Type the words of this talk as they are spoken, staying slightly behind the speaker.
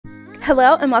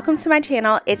Hello and welcome to my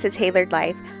channel. It's a Tailored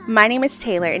Life. My name is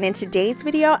Taylor, and in today's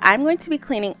video I'm going to be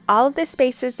cleaning all of the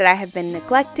spaces that I have been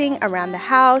neglecting around the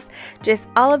house, just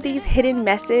all of these hidden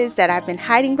messes that I've been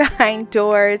hiding behind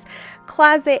doors,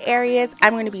 closet areas.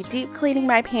 I'm going to be deep cleaning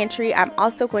my pantry. I'm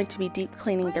also going to be deep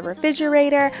cleaning the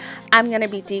refrigerator. I'm going to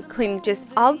be deep cleaning just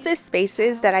all of the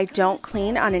spaces that I don't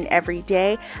clean on an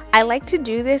everyday. I like to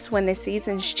do this when the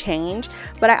seasons change,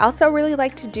 but I also really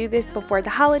like to do this before the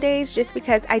holidays just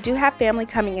because I do have family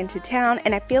coming into town,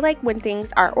 and I feel like when things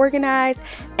are organized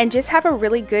and just have a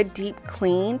really good deep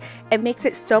clean, it makes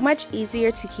it so much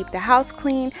easier to keep the house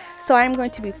clean. So I'm going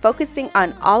to be focusing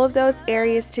on all of those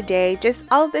areas today, just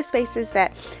all of the spaces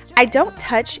that I don't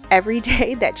touch every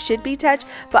day that should be touched,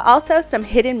 but also some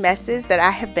hidden messes that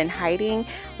I have been hiding,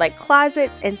 like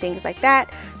closets and things like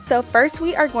that. So first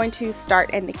we are going to start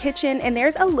in the kitchen, and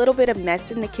there's a little bit of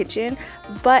mess in the kitchen,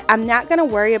 but I'm not going to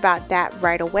worry about that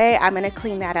right away. I'm going to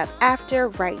clean that up after.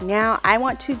 Right now I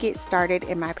want to get started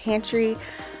in my pantry.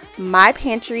 My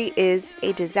pantry is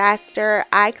a disaster.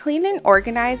 I cleaned and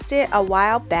organized it a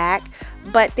while back,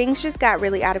 but things just got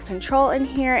really out of control in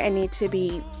here and need to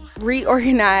be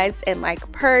reorganized and like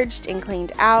purged and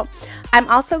cleaned out. I'm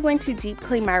also going to deep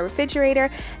clean my refrigerator.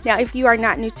 Now, if you are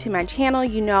not new to my channel,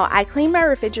 you know I clean my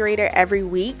refrigerator every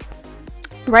week.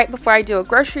 Right before I do a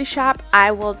grocery shop,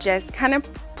 I will just kind of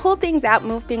pull things out,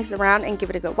 move things around, and give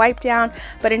it a good wipe down.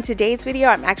 But in today's video,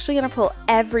 I'm actually going to pull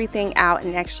everything out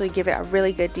and actually give it a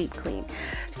really good deep clean.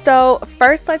 So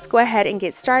first, let's go ahead and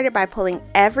get started by pulling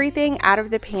everything out of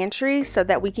the pantry so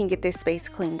that we can get this space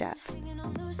cleaned up.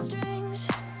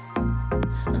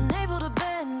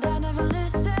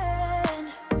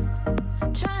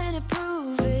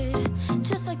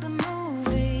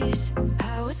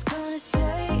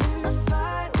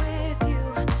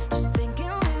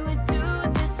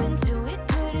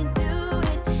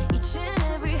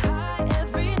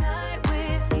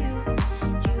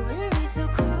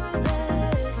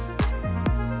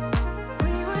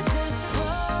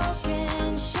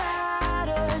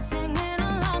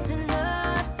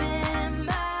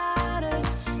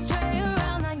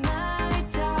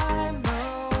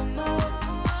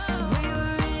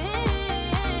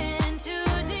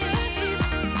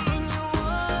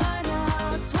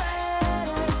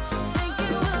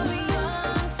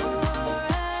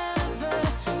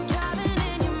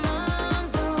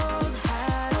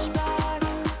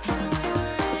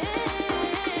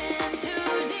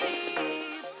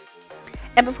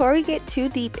 And before we get too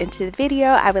deep into the video,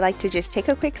 I would like to just take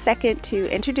a quick second to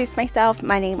introduce myself.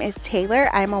 My name is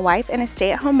Taylor. I'm a wife and a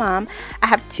stay-at-home mom. I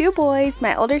have two boys.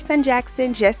 My older son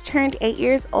Jackson just turned 8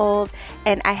 years old,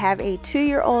 and I have a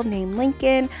 2-year-old named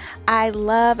Lincoln. I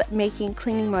love making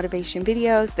cleaning motivation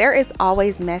videos. There is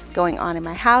always mess going on in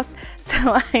my house, so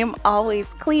I am always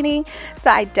cleaning.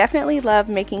 So I definitely love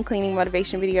making cleaning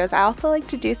motivation videos. I also like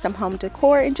to do some home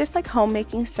decor and just like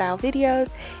homemaking style videos.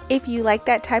 If you like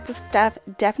that type of stuff,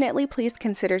 definitely please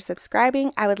consider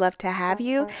subscribing. I would love to have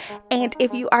you. And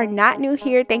if you are not new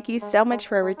here, thank you so much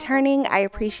for returning. I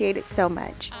appreciate it so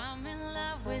much. I'm in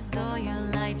love with all your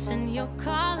lights and your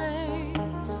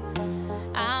colors.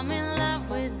 I'm in love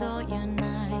with all your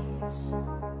nights.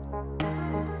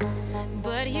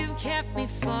 But you've kept me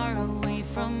far away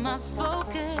from my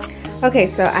focus.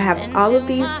 Okay, so I have all of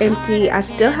these empty. I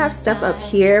still have stuff up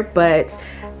here, but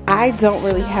I don't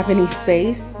really have any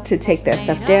space to take that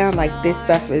stuff down. Like, this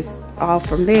stuff is all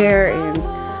from there, and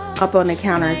up on the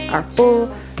counters are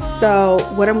full. So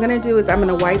what I'm gonna do is I'm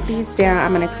gonna wipe these down.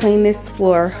 I'm gonna clean this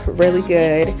floor really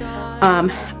good. I'm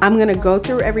gonna go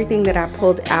through everything that I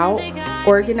pulled out,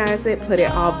 organize it, put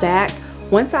it all back.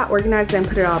 Once I organize it and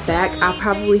put it all back, I'll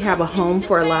probably have a home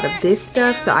for a lot of this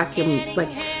stuff, so I can, like,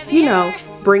 you know,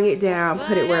 bring it down,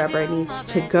 put it wherever it needs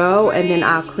to go, and then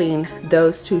I'll clean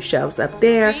those two shelves up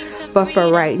there. But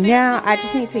for right now, I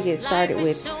just need to get started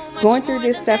with going through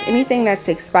this stuff. Anything that's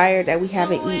expired that we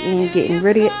haven't eaten, getting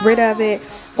rid of it,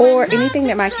 or anything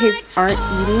that my kids aren't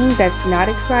eating that's not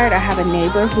expired. I have a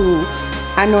neighbor who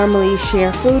I normally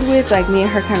share food with. Like, me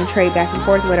and her kind of trade back and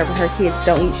forth. Whatever her kids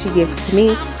don't eat, she gives to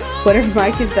me. Whatever my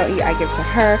kids don't eat, I give to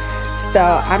her. So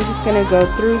I'm just gonna go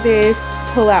through this,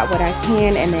 pull out what I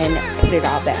can, and then put it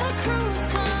all back.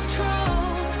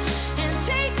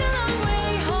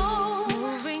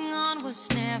 Moving on was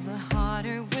never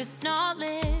harder with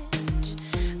knowledge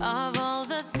of all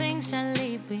the things I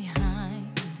leave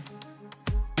behind.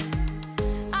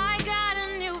 I got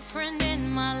a new friend in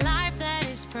my life that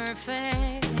is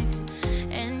perfect,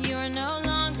 and you're no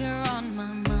longer on my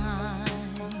mind.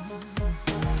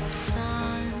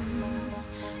 Sun,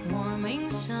 warming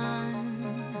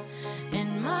sun,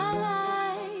 and my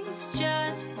life's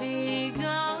just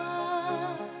begun.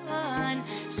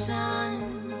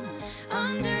 sun,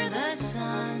 under the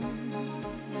sun.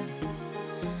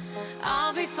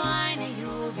 I'll be fine and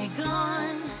you'll be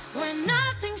gone when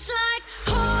nothing's like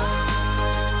home.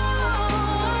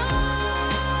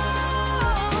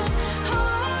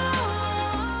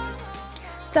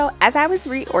 So as I was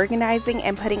reorganizing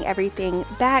and putting everything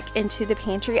back into the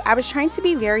pantry, I was trying to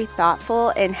be very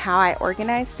thoughtful in how I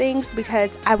organize things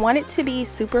because I want it to be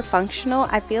super functional.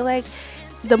 I feel like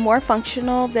the more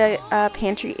functional the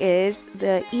pantry is,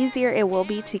 the easier it will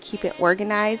be to keep it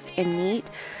organized and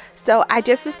neat. So I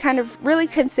just was kind of really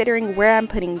considering where I'm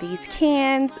putting these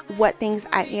cans, what things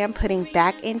I am putting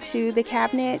back into the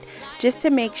cabinet, just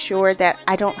to make sure that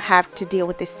I don't have to deal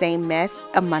with the same mess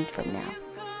a month from now.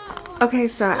 Okay,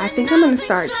 so I think I'm going to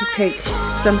start to take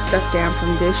some stuff down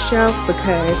from this shelf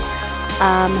because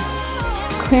I'm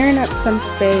clearing up some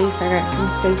space. I got some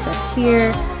space up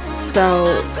here.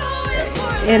 So,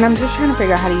 and I'm just trying to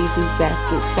figure out how to use these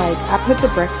baskets. Like, I put the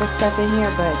breakfast stuff in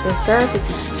here, but the syrup is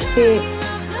not fit.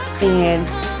 And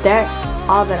that's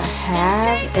all that I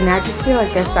have. And I just feel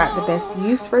like that's not the best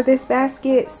use for this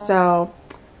basket. So,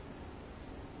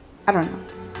 I don't know.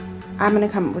 I'm going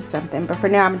to come up with something. But for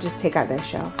now, I'm going to just take out that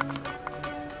shelf.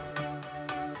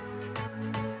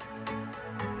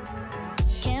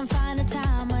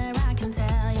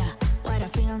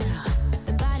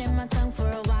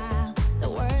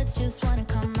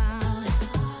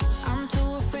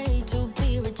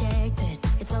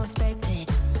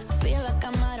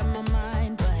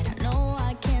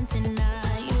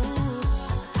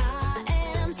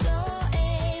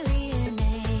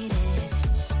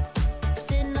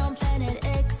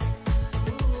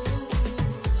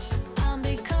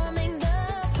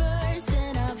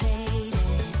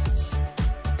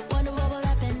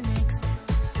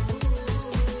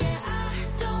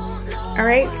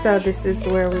 Alright, so this is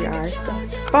where we are so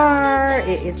far.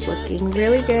 It is looking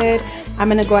really good. I'm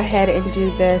going to go ahead and do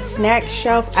the snack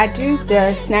shelf. I do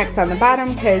the snacks on the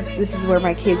bottom because this is where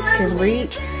my kids can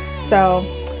reach. So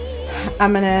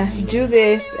I'm going to do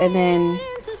this and then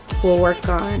we'll work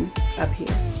on up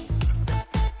here.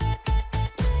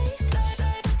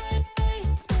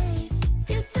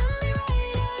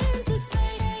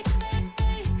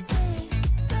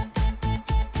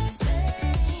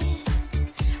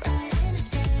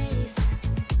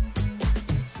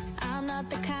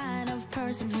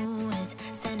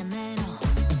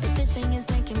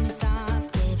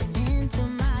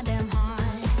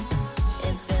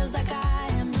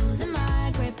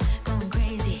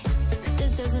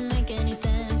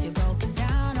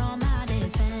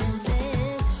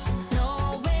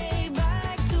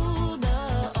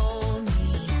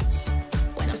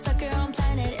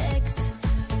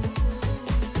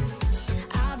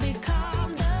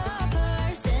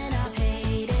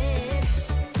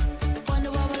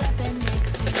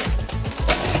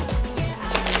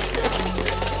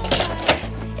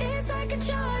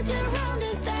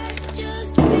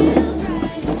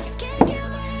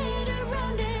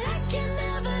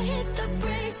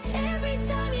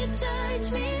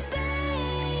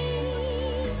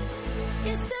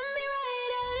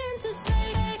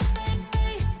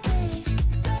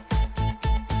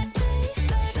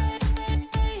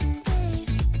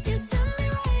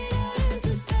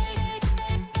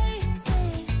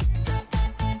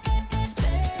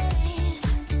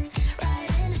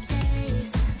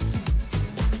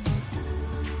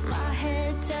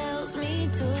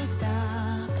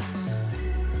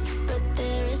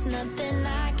 Nothing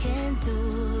I can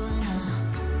do.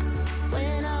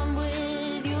 When I'm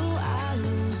with you, I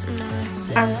lose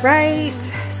myself. Alright,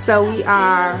 so we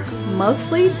are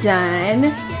mostly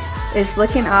done. It's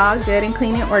looking all good and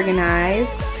clean and organized.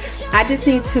 I just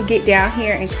need to get down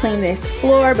here and clean this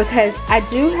floor because I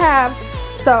do have,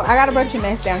 so I got a bunch of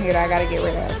mess down here that I got to get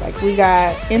rid of. Like we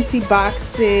got empty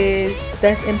boxes,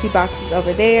 that's empty boxes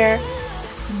over there.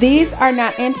 These are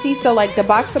not empty, so like the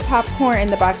box of popcorn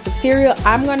and the box of cereal,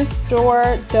 I'm going to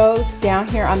store those down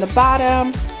here on the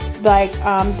bottom. Like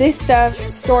this stuff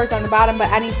stores on the bottom, but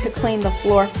I need to clean the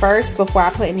floor first before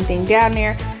I put anything down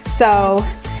there. So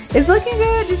it's looking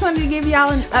good. Just wanted to give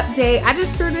y'all an update. I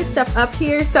just threw this stuff up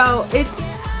here, so it's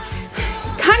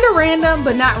kind of random,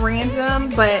 but not random,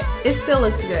 but it still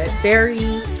looks good. Very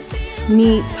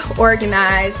neat,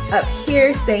 organized. Up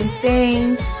here, same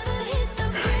thing.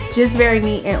 Just very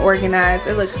neat and organized.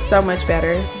 It looks so much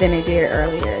better than it did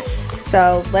earlier.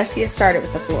 So let's get started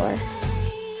with the floor.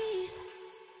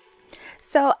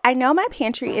 So I know my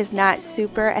pantry is not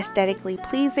super aesthetically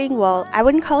pleasing. Well, I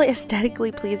wouldn't call it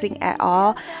aesthetically pleasing at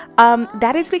all.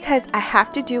 That is because I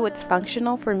have to do what's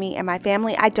functional for me and my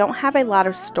family. I don't have a lot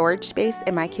of storage space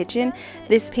in my kitchen.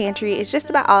 This pantry is just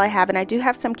about all I have, and I do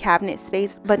have some cabinet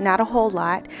space, but not a whole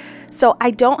lot. So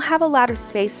I don't have a lot of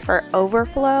space for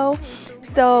overflow.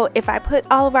 So if I put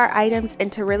all of our items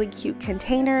into really cute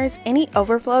containers, any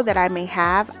overflow that I may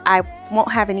have, I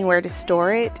won't have anywhere to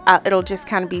store it. It'll just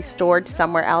kind of be stored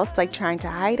somewhere else, like trying to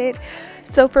hide it.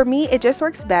 So for me, it just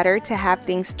works better to have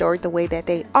things stored the way that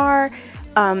they are.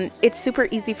 It's super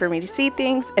easy for me to see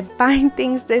things and find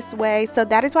things this way. So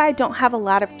that is why I don't have a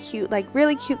lot of cute, like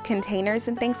really cute containers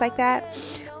and things like that.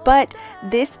 But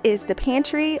this is the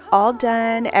pantry, all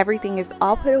done. Everything is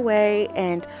all put away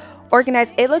and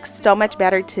organized. It looks so much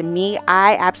better to me.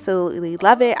 I absolutely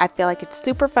love it. I feel like it's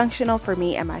super functional for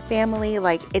me and my family.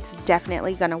 Like, it's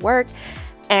definitely gonna work,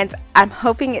 and I'm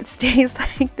hoping it stays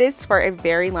like this for a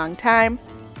very long time.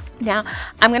 Now,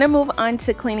 I'm going to move on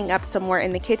to cleaning up some more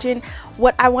in the kitchen.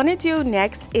 What I want to do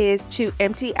next is to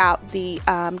empty out the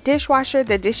dishwasher.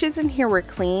 The dishes in here were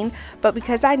clean, but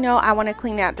because I know I want to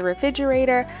clean out the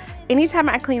refrigerator, anytime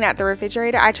I clean out the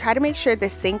refrigerator, I try to make sure the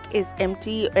sink is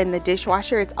empty and the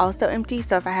dishwasher is also empty.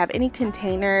 So if I have any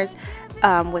containers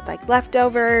with like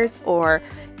leftovers or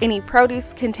any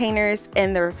produce containers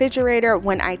in the refrigerator,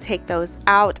 when I take those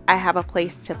out, I have a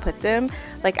place to put them.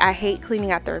 Like, I hate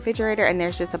cleaning out the refrigerator and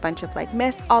there's just a bunch of like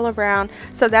mess all around.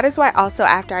 So that is why also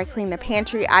after I cleaned the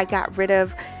pantry, I got rid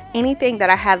of anything that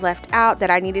I had left out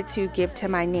that I needed to give to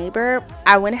my neighbor.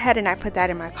 I went ahead and I put that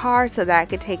in my car so that I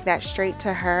could take that straight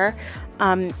to her.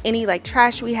 Any like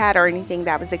trash we had or anything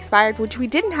that was expired, which we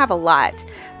didn't have a lot,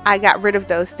 I got rid of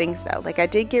those things though. Like, I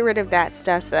did get rid of that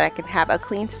stuff so that I can have a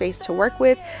clean space to work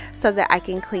with, so that I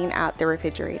can clean out the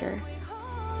refrigerator.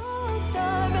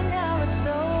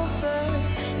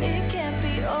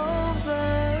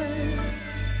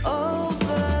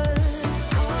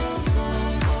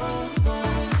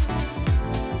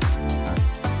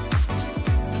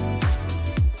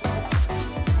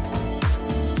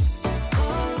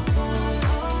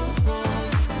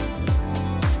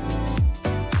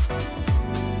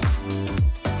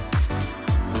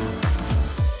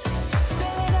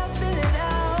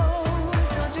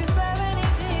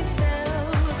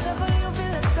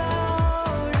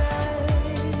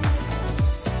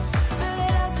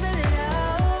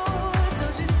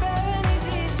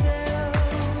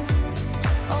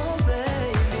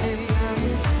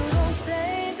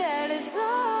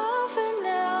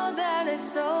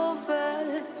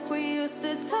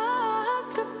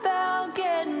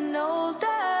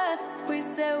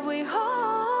 We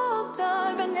hold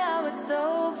on, but now it's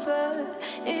over.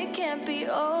 It can't be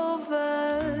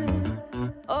over.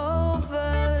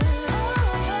 Over.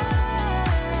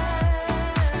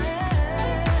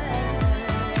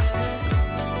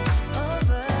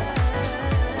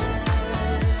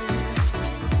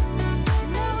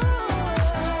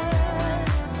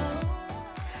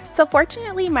 So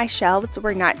fortunately, my shelves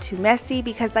were not too messy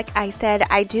because, like I said,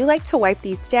 I do like to wipe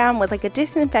these down with like a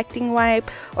disinfecting wipe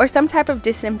or some type of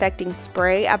disinfecting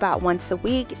spray about once a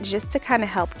week, just to kind of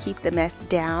help keep the mess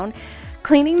down.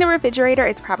 Cleaning the refrigerator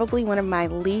is probably one of my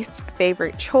least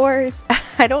favorite chores.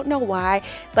 I don't know why.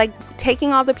 Like,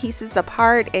 taking all the pieces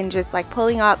apart and just like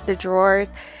pulling out the drawers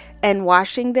and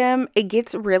washing them, it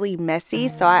gets really messy,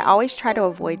 so I always try to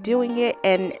avoid doing it,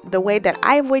 and the way that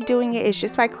I avoid doing it is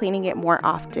just by cleaning it more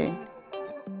often.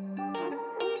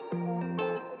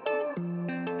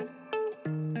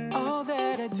 All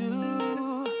that I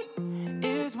do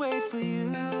is wait for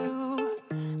you.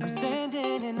 I'm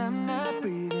standing and I'm not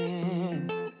breathing.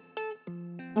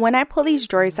 When I pull these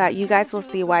drawers out, you guys will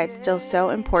see why it's still so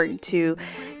important to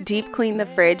deep clean the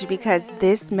fridge, because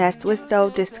this mess was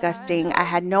so disgusting. I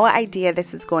had no idea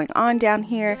this is going on down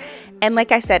here. And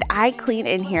like I said, I clean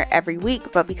in here every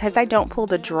week, but because I don't pull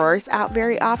the drawers out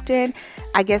very often,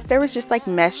 I guess there was just like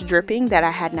mess dripping that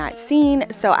I had not seen.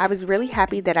 So I was really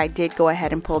happy that I did go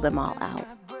ahead and pull them all out.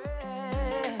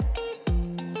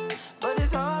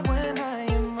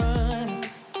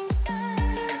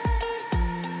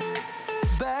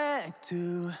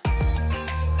 To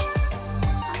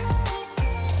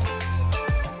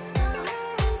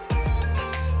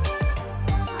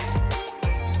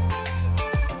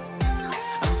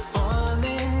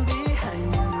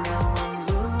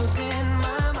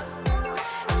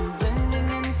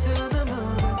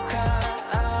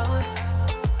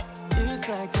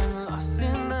like I'm lost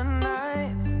in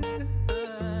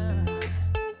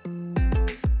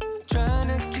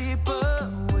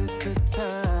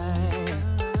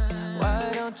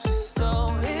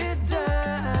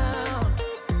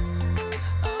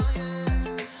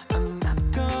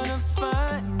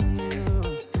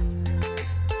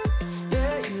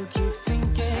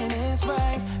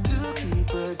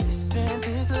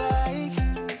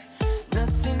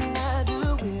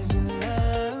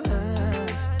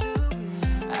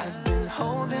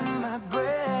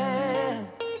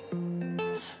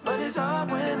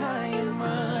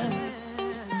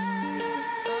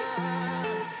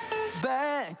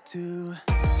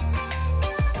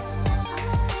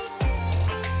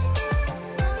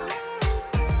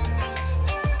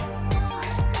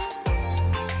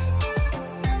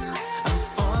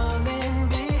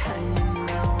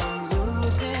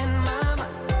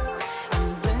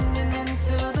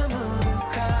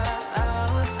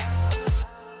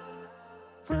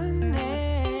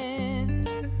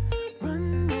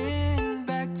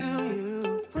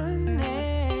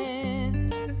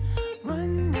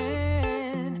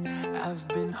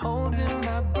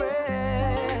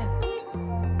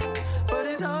but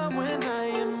it's hard when I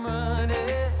am running.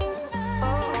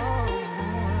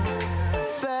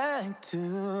 Oh, back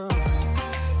to.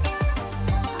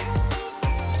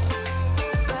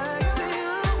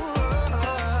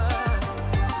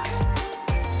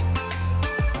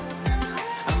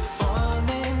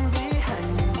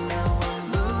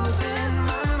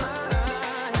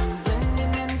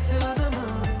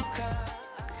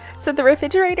 So the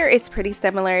refrigerator is pretty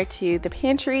similar to the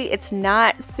pantry. It's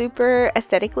not super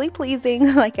aesthetically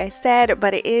pleasing, like I said,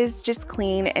 but it is just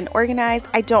clean and organized.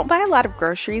 I don't buy a lot of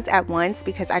groceries at once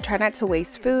because I try not to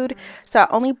waste food. So I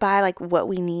only buy like what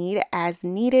we need as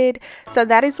needed. So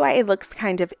that is why it looks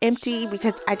kind of empty,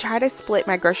 because I try to split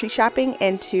my grocery shopping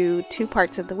into 2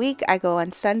 parts of the week. I go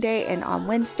on Sunday and on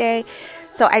Wednesday.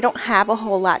 So I don't have a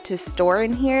whole lot to store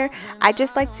in here. I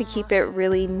just like to keep it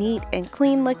really neat and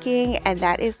clean looking, and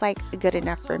that is like good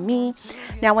enough for me.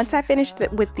 Now, once I finished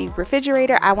with the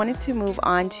refrigerator, I wanted to move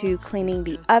on to cleaning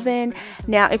the oven.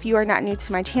 Now, if you are not new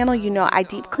to my channel, you know I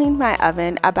deep cleaned my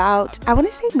oven about, I want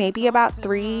to say maybe about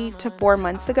 3 to 4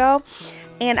 months ago.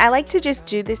 And I like to just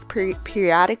do this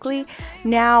periodically.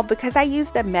 Now, because I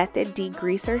use the Method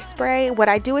degreaser spray, what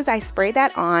I do is I spray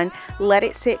that on, let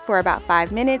it sit for about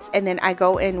 5 minutes, and then I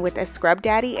go in with a scrub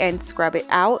daddy and scrub it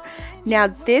out. Now,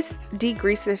 this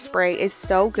degreaser spray is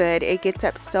so good. It gets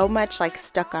up so much like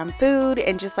stuck on food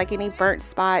and just like any burnt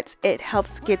spots. It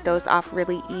helps get those off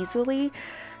really easily.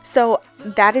 So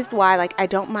that is why like I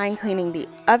don't mind cleaning the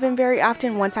oven very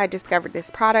often. Once I discovered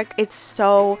this product, it's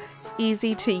so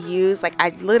easy to use. Like I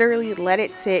literally let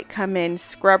it sit, come in,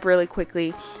 scrub really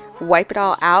quickly, wipe it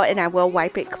all out, and I will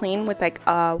wipe it clean with like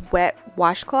a wet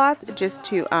washcloth just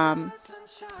to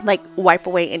like wipe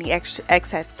away any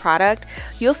excess product.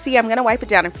 You'll see I'm gonna wipe it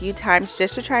down a few times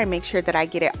just to try and make sure that I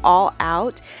get it all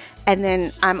out, and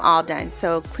then I'm all done.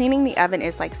 So cleaning the oven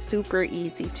is like super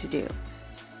easy to do.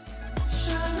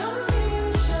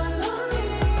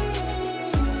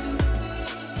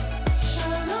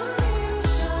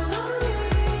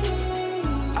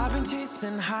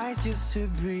 Highs just to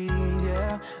breathe,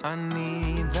 yeah, I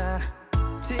need that.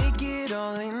 Take it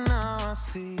all in now, I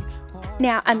see.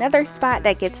 Now, another spot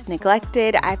that gets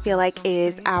neglected, I feel like,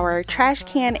 is our trash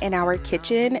can in our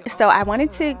kitchen. So I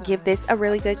wanted to give this a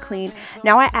really good clean.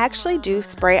 Now, I actually do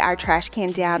spray our trash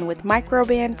can down with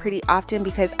Microban pretty often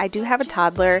because I do have a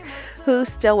toddler who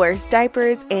still wears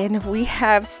diapers, and we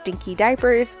have stinky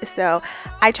diapers. So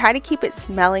I try to keep it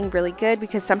smelling really good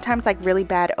because sometimes like really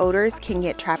bad odors can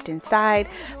get trapped inside.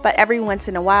 But every once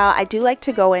in a while, I do like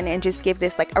to go in and just give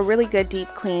this like a really good deep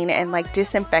clean and like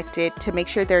disinfect it to make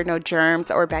sure there are no germs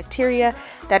or bacteria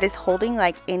that is holding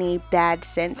like any bad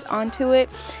scents onto it.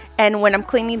 And when I'm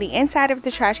cleaning the inside of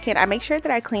the trash can, I make sure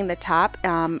that I clean the top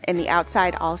and the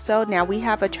outside also. Now, we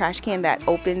have a trash can that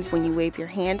opens when you wave your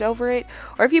hand over it,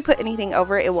 or if you put anything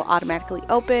over it, it will automatically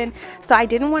open. So I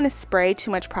didn't want to spray too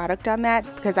much product on that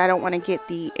because I don't want to get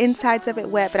the insides of it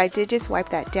wet, but I did just wipe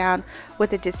that down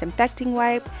with a disinfecting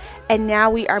wipe. And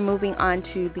now we are moving on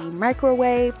to the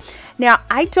microwave. Now,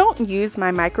 I don't use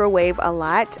my microwave a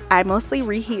lot. I mostly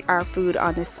reheat our food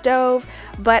on the stove,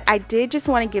 but I did just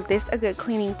want to give this a good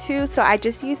cleaning too. So I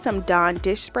just used some Dawn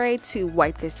dish spray to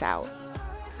wipe this out.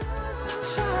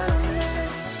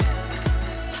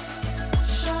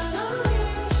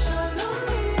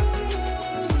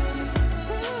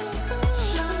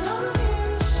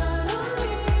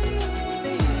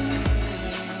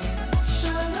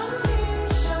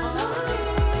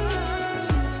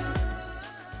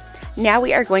 Now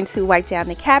we are going to wipe down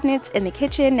the cabinets in the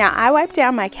kitchen. Now, I wipe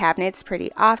down my cabinets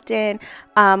pretty often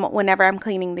whenever I'm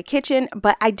cleaning the kitchen,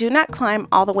 but I do not climb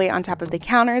all the way on top of the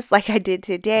counters like I did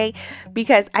today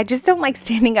because I just don't like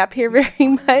standing up here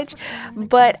very much.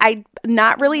 But I'm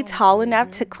not really tall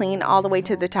enough to clean all the way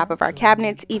to the top of our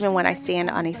cabinets, even when I stand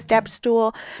on a step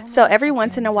stool. So every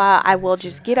once in a while, I will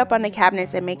just get up on the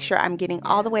cabinets and make sure I'm getting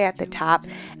all the way at the top.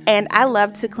 And I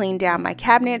love to clean down my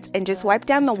cabinets and just wipe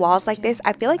down the walls like this.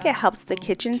 I feel like it helps the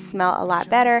kitchen smell a lot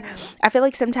better. I feel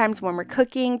like sometimes when we're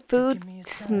cooking, food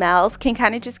smells can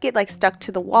kind of just get like stuck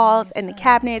to the walls and the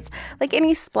cabinets. Like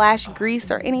any splash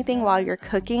grease or anything while you're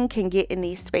cooking can get in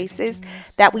these spaces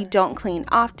that we don't clean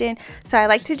often. So I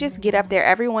like to just get up there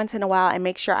every once in a while and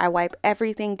make sure I wipe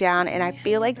everything down, and I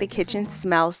feel like the kitchen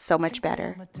smells so much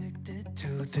better.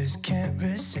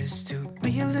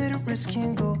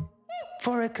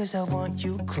 For it, cause I want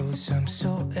you close. I'm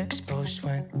so exposed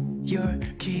when you're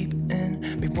keeping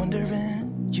me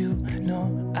wondering. You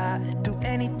know I'd do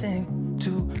anything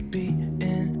to be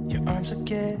in your arms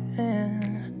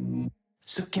again.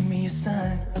 So give me a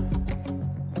sign.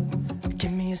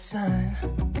 Give me a sign.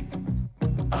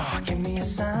 Oh, give me a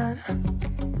sign.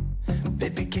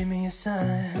 Baby, give me a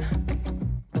sign.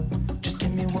 Just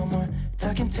give me one more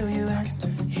talking to you,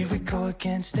 and here we go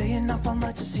again. Staying up all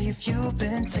night to see if you've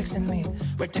been texting me.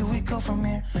 Where do we go from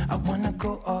here? I wanna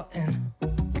go all in.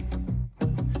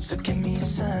 So give me a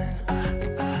sign.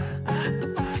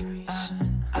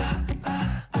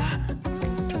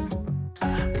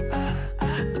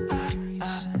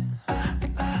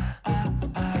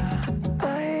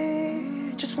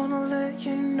 I just wanna let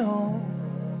you know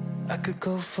I could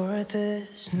go for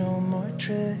this, no more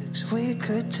tricks. We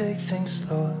could take things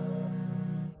slow.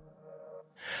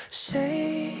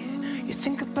 Say you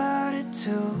think about it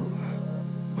too.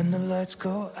 When the lights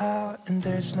go out and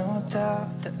there's no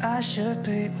doubt that I should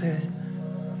be with,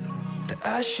 that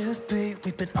I should be.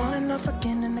 We've been on and off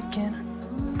again and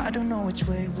again. I don't know which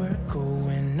way we're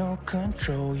going, no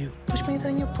control. You push me,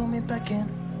 then you pull me back in.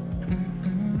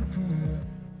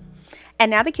 And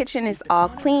now the kitchen is all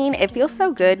clean. It feels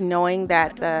so good knowing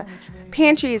that the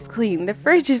pantry is clean, the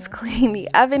fridge is clean, the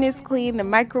oven is clean, the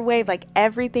microwave, like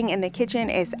everything in the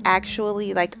kitchen is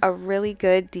actually like a really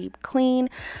good deep clean.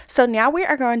 So now we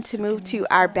are going to move to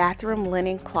our bathroom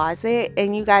linen closet.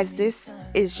 And you guys, this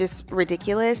is just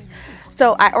ridiculous.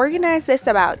 So I organized this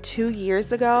about 2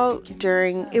 years ago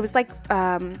it was like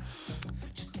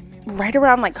right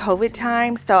around like COVID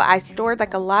time. So I stored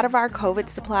like a lot of our COVID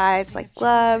supplies, like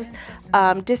gloves,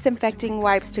 disinfecting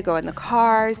wipes to go in the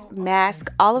cars,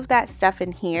 mask, all of that stuff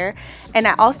in here. And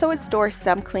I also would store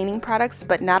some cleaning products,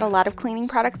 but not a lot of cleaning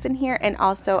products in here. And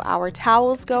also our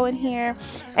towels go in here,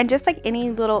 and just like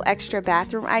any little extra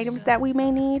bathroom items that we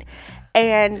may need.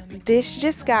 And this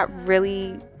just got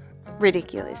really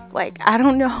ridiculous. Like, I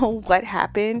don't know what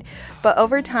happened, but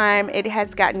over time it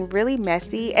has gotten really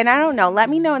messy. And I don't know, let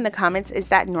me know in the comments, is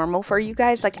that normal for you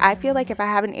guys? Like, I feel like if I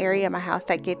have an area in my house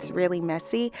that gets really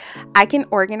messy, I can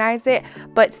organize it,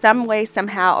 but some way,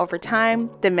 somehow, over time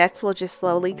the mess will just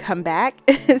slowly come back.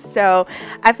 So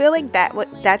I feel like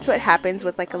that's what happens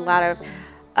with like a lot of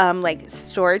like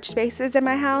storage spaces in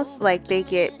my house. Like, they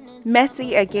get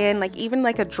messy again. Like, even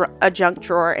like a junk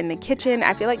drawer in the kitchen,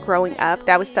 I feel like growing up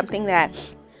that was something that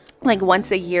like once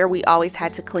a year we always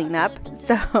had to clean up.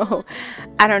 So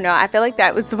I don't know, I feel like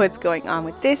that was what's going on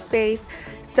with this space.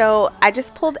 So I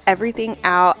just pulled everything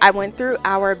out. I went through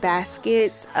our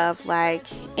baskets of like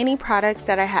any products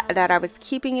that I was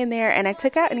keeping in there, and I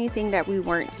took out anything that we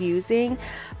weren't using,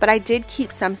 but I did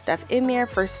keep some stuff in there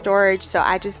for storage. So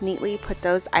I just neatly put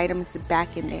those items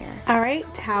back in there. All right,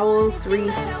 towels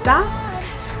restocked.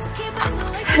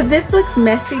 This looks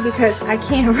messy because I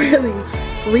can't really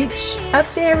reach up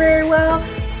there very well.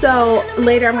 So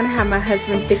later I'm gonna have my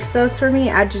husband fix those for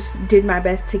me. I just did my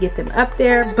best to get them up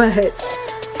there, but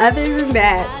other than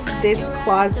that, this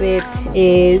closet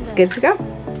is good to go.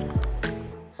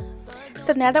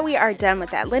 So now that we are done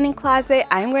with that linen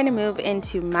closet, I'm going to move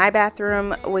into my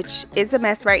bathroom, which is a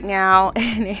mess right now,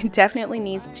 and it definitely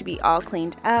needs to be all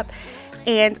cleaned up.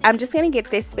 And I'm just going to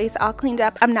get this space all cleaned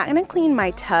up. I'm not going to clean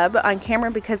my tub on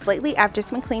camera because lately I've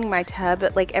just been cleaning my tub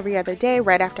like every other day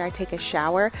right after I take a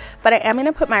shower. But I am going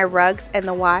to put my rugs in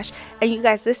the wash. And you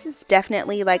guys, this is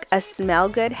definitely like a smell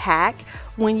good hack.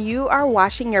 When you are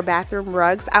washing your bathroom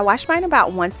rugs, I wash mine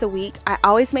about once a week. I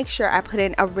always make sure I put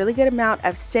in a really good amount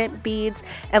of scent beads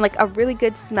and like a really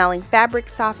good smelling fabric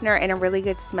softener and a really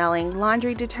good smelling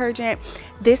laundry detergent.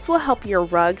 This will help your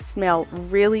rug smell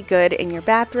really good in your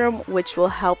bathroom, which will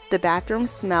help the bathroom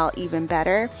smell even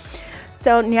better.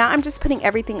 So now I'm just putting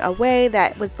everything away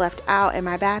that was left out in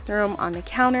my bathroom on the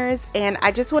counters. And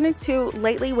I just wanted to,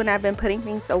 lately when I've been putting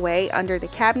things away under the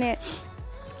cabinet,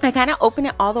 I kind of open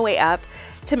it all the way up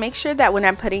to make sure that when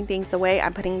I'm putting things away,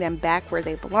 I'm putting them back where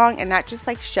they belong and not just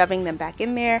like shoving them back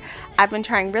in there. I've been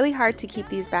trying really hard to keep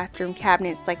these bathroom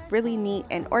cabinets like really neat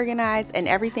and organized and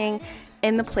everything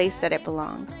in the place that it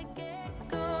belongs.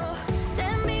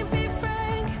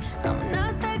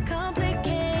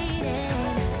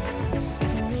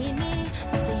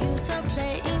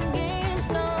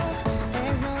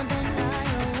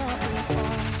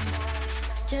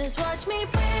 Just watch me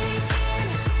break it.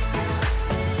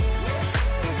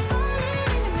 You're falling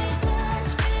into me,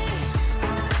 touch me.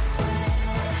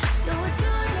 You would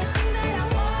do anything that I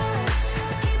want,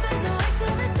 so keep us awake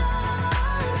till the dawn.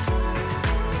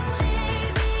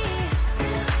 Baby,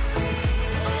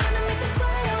 I wanna make you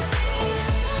sweat on me.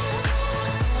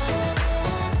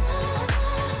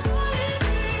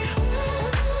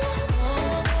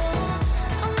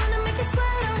 I wanna make you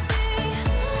sweat on me.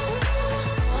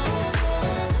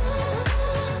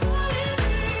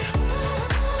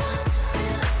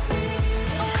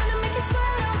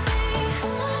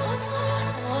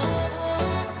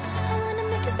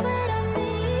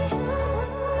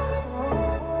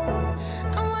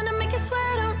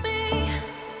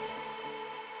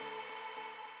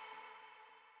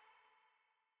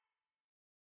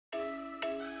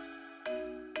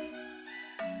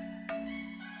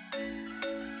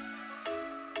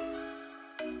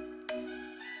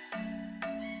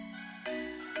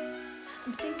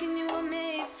 I'm thinking you were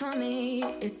made for me.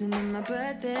 Isn't it my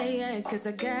birthday yet? Cause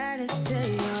I gotta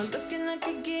say, you're looking like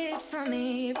a gift for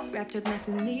me. Wrapped up nice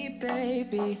and neat,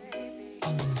 baby.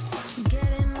 Get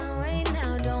in my way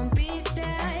now, don't be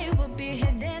shy. We'll be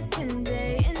here dancing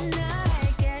day and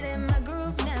night. Get in my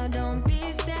groove now, don't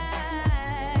be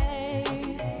shy.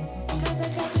 Cause I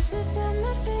got this list of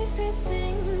my favorite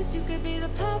things. You could be the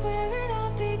part where it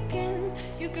all begins.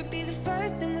 You could be the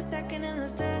first and the second and the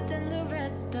third and the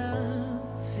rest of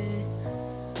it.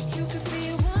 You could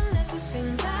be one of the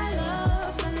things I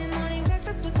love. Sunday morning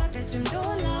breakfast with my bedroom door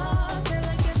locked. I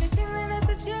like everything that has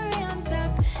a cherry on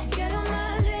top. Get on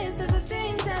my list of the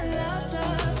things I love,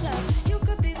 love, love. You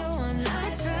could be the one I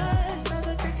trust. All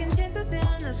the second chances, they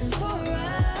are nothing for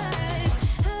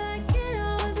us. I like it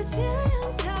all with the cherry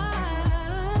on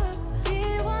top.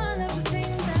 Be one of the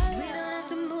things I love. We don't have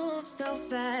to move so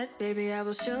fast, baby. I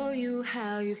will show you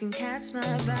how you can catch my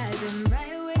vibe. And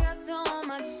right away, got so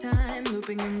much time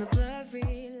looping in the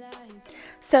blurry lights.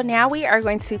 So now we are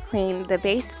going to clean the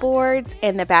baseboards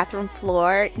and the bathroom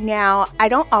floor. Now, I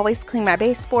don't always clean my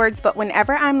baseboards, but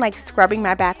whenever I'm like scrubbing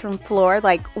my bathroom floor,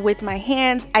 like with my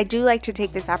hands, I do like to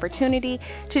take this opportunity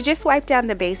to just wipe down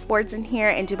the baseboards in here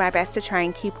and do my best to try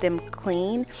and keep them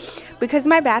clean. Because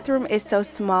my bathroom is so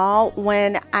small,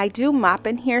 when I do mop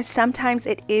in here, sometimes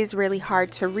it is really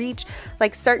hard to reach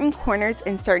like certain corners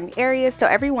in certain areas. So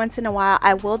every once in a while,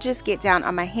 I will just get down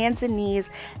on my hands and knees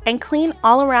and clean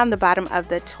all around the bottom of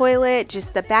the toilet,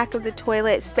 just the back of the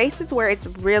toilet, spaces where it's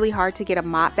really hard to get a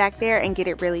mop back there and get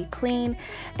it really clean.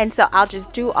 And so I'll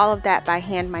just do all of that by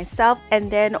hand myself.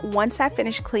 And then once I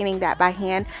finish cleaning that by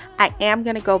hand, I am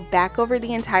going to go back over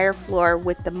the entire floor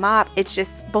with the mop. It's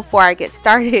just before I get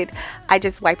started, I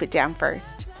just wipe it down first.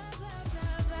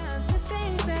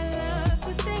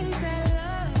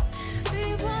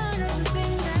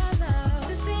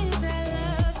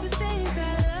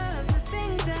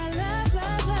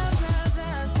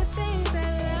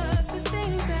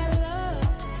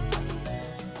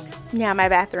 Now my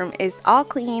bathroom is all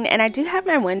clean, and I do have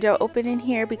my window open in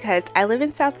here because I live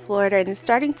in South Florida and it's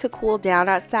starting to cool down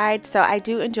outside, so I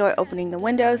do enjoy opening the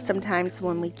windows sometimes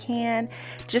when we can,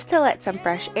 just to let some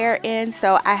fresh air in.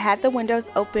 So I had the windows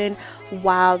open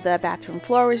while the bathroom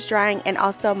floor was drying, and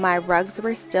also my rugs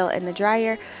were still in the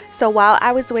dryer. So while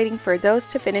I was waiting for those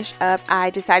to finish up, I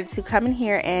decided to come in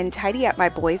here and tidy up my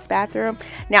boys' bathroom.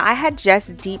 Now I had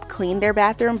just deep cleaned their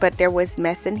bathroom, but there was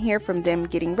mess in here from them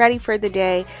getting ready for the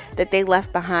day that they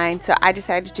left behind. So I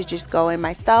decided to just go in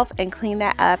myself and clean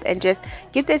that up and just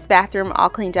get this bathroom all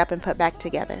cleaned up and put back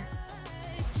together.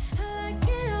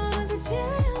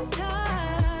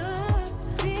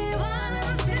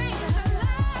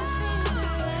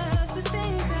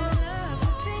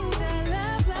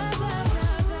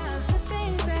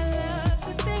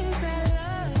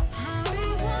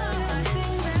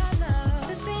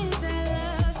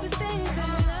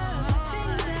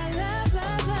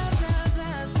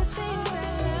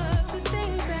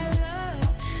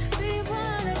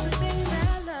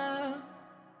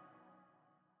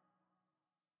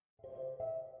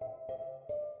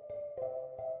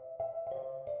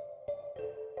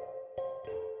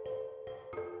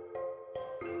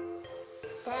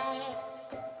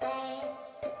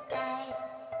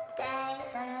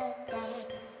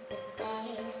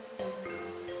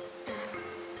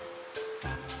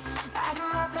 I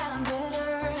grew up and I'm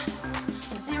bitter.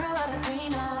 0 out of 3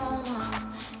 now.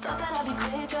 Thought that I'd be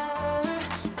quicker,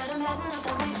 but I'm heading out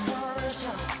that way for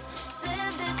sure.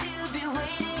 Said that you'd be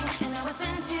waiting, and now it's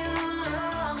been too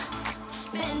long.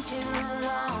 Been too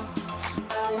long.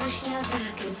 I wish that we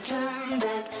could turn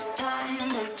back time,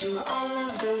 back to all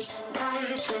of those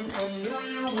nights when I knew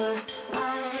you were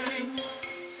mine.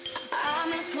 I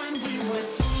miss when we were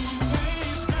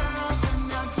teenage girls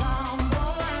and our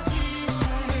tomboy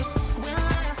t-shirts. When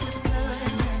life was good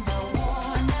and the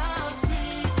worn out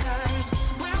sneakers.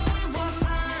 When we were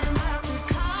fine about the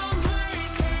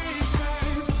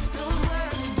complications. Those were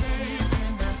the days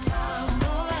in our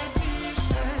tomboy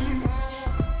t-shirts.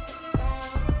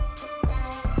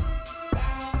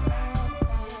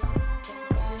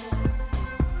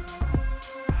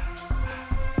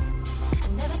 I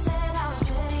never said I was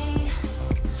ready,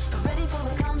 but ready for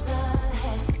what comes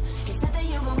ahead. You said that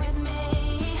you were with me.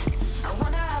 I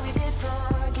wonder how we did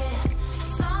forget.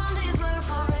 Some days were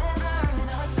forever, and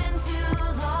now it's been too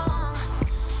long.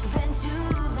 Been too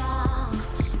long.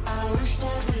 I wish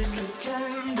that we could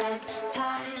turn back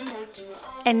time back to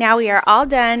all. And now we are all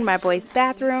done. My boys'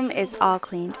 bathroom is all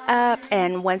cleaned up,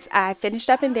 and once I finished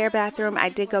up in their bathroom, I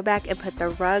did go back and put the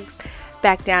rugs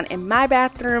back down in my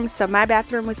bathroom, so my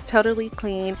bathroom was totally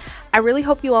clean. I really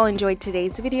hope you all enjoyed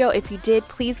today's video. If you did,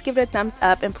 please give it a thumbs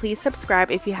up and please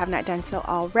subscribe if you have not done so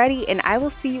already, and I will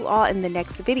see you all in the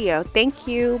next video. Thank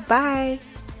you. Bye.